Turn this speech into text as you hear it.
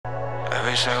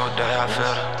Every single day I feel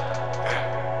it.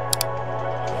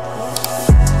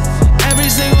 Every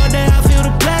single day I feel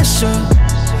the pressure.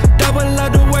 Double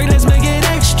up the work, let's make it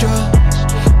extra.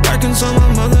 Working so my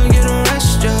mother get a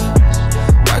rest, yeah.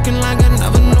 Working like I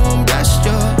never knew I'm blessed,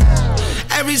 yeah.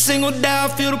 Every single day I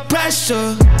feel the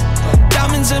pressure.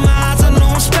 Diamonds in my eyes, I know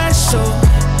I'm special.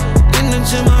 In the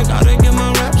gym, I gotta get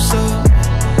my reps up.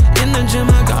 In the gym,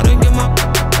 I gotta get my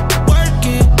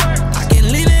working. I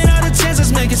can't leave it all the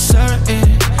chances, make it certain.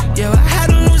 Yeah, I had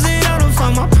to lose it all to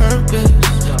find my purpose.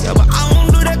 Yeah, but I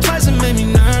won't do that twice, it made me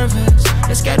nervous.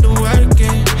 Let's get to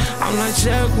working. I'm like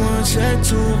check one, check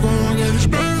two, gonna get it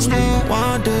spins now.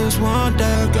 Want this, want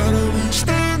that, gotta be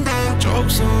stand up.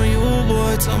 Jokes on you,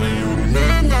 boy, tell me you the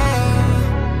man now.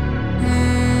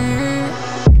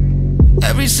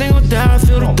 Every single day I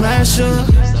feel the pressure.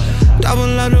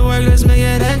 Double up the work, let's make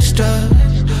it extra.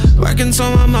 Working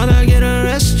so my mother get a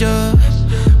rest, yeah.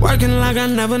 Working like I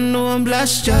never knew I'm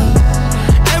blessed, yeah.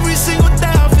 Every single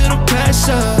day I feel the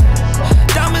pressure.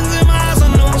 Diamonds in my eyes, I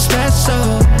know I'm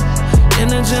special. In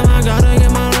the gym, I gotta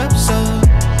get my reps up.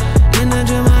 In the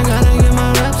gym, I gotta get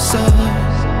my reps up,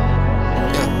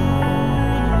 yeah.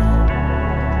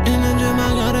 In the gym, I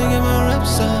gotta get my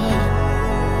reps up.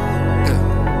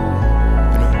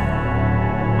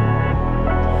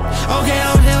 Okay,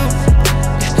 I'm him.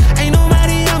 Yeah. Ain't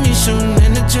nobody on me shooting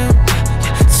in the gym.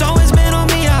 Yeah. It's always been on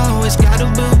me, I always gotta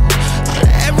build. I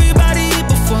let everybody eat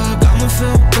before I got my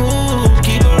fill. Ooh,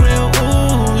 keep it real,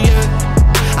 ooh, yeah.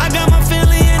 I got my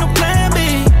family in a plan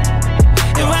B.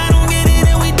 If I don't get it,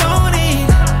 then we don't eat.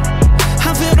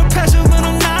 I feel the pressure when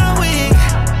I'm not weak.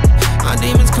 My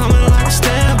demons coming like a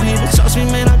stampede. But trust me,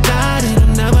 man, I got it.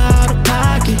 I'm never out of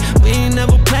pocket. We ain't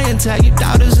never playing tag. You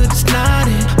doubters are just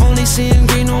nodding. Only seeing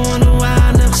green, no wonder why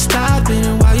I never stop it.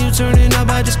 And while you turning up,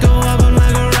 I just go up, I'm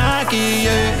like a rocket,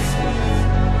 yeah.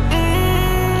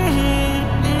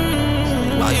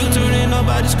 While you turning up,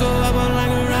 I just go up, I'm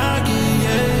like a rocket,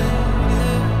 yeah.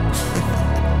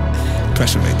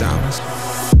 Pressure make diamonds.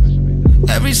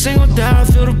 Every single day I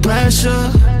feel the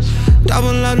pressure.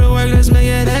 Double up the work, let's make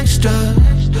it extra.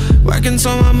 Working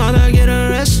so my mother get a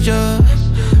rest, yeah.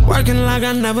 Working like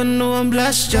I never knew I'm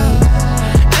blessed, yeah.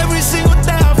 Every single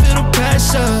day I feel the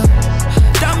pressure.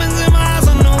 Diamonds in my eyes,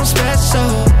 I know I'm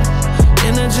special.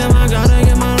 In the gym, I gotta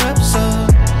get my reps up.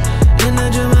 In the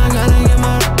gym, I gotta get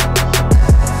my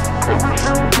every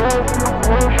single day I feel the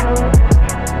pressure.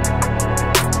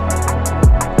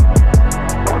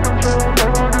 Working so I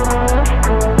never get my rest up.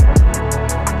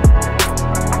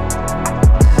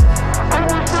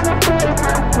 Every single day I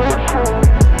feel the pressure.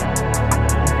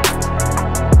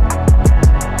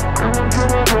 In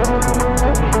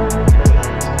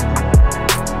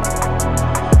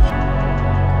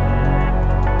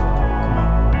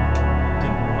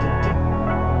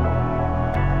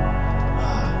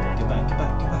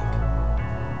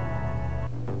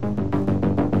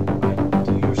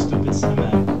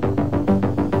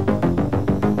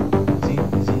the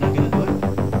gym, I gotta get my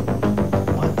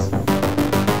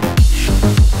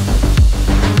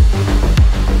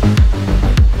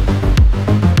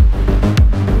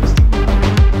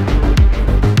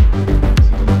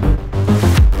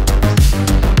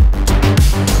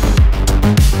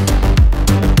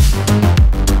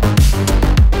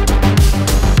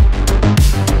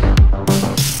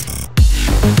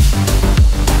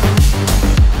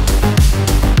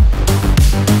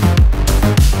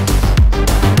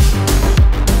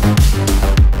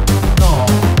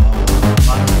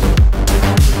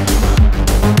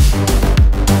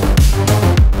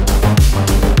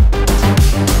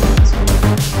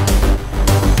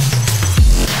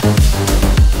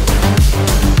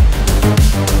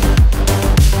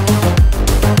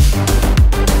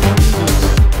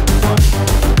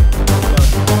up.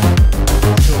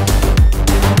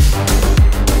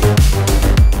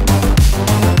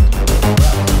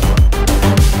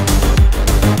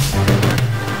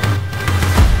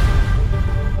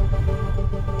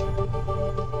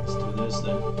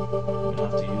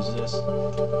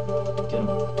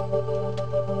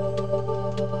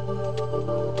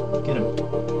 Get him.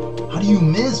 How do you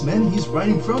miss, man? He's right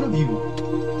in front of you.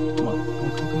 Come on,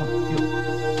 come on, feel it.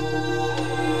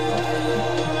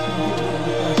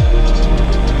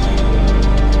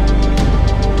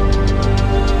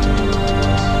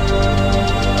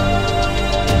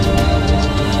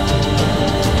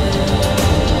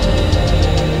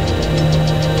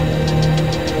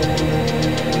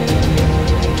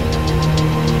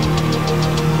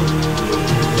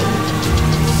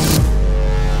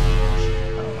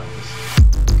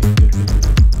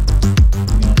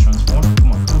 Transform.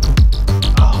 Come on.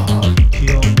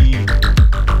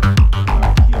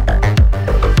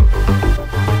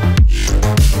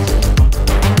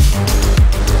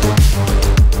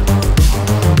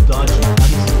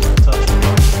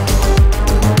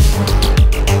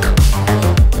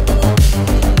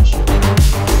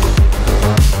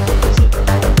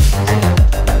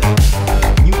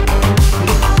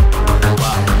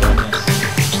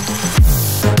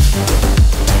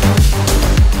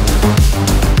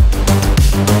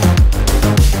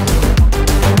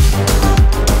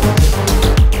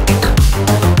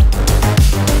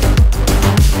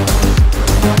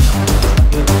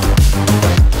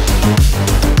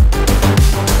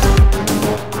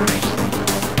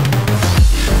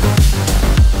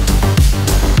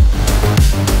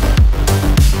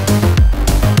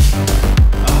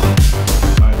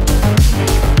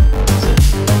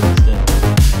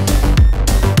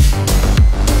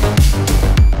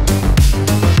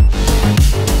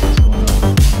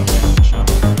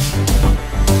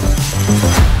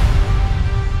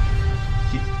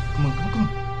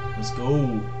 Let's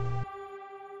go.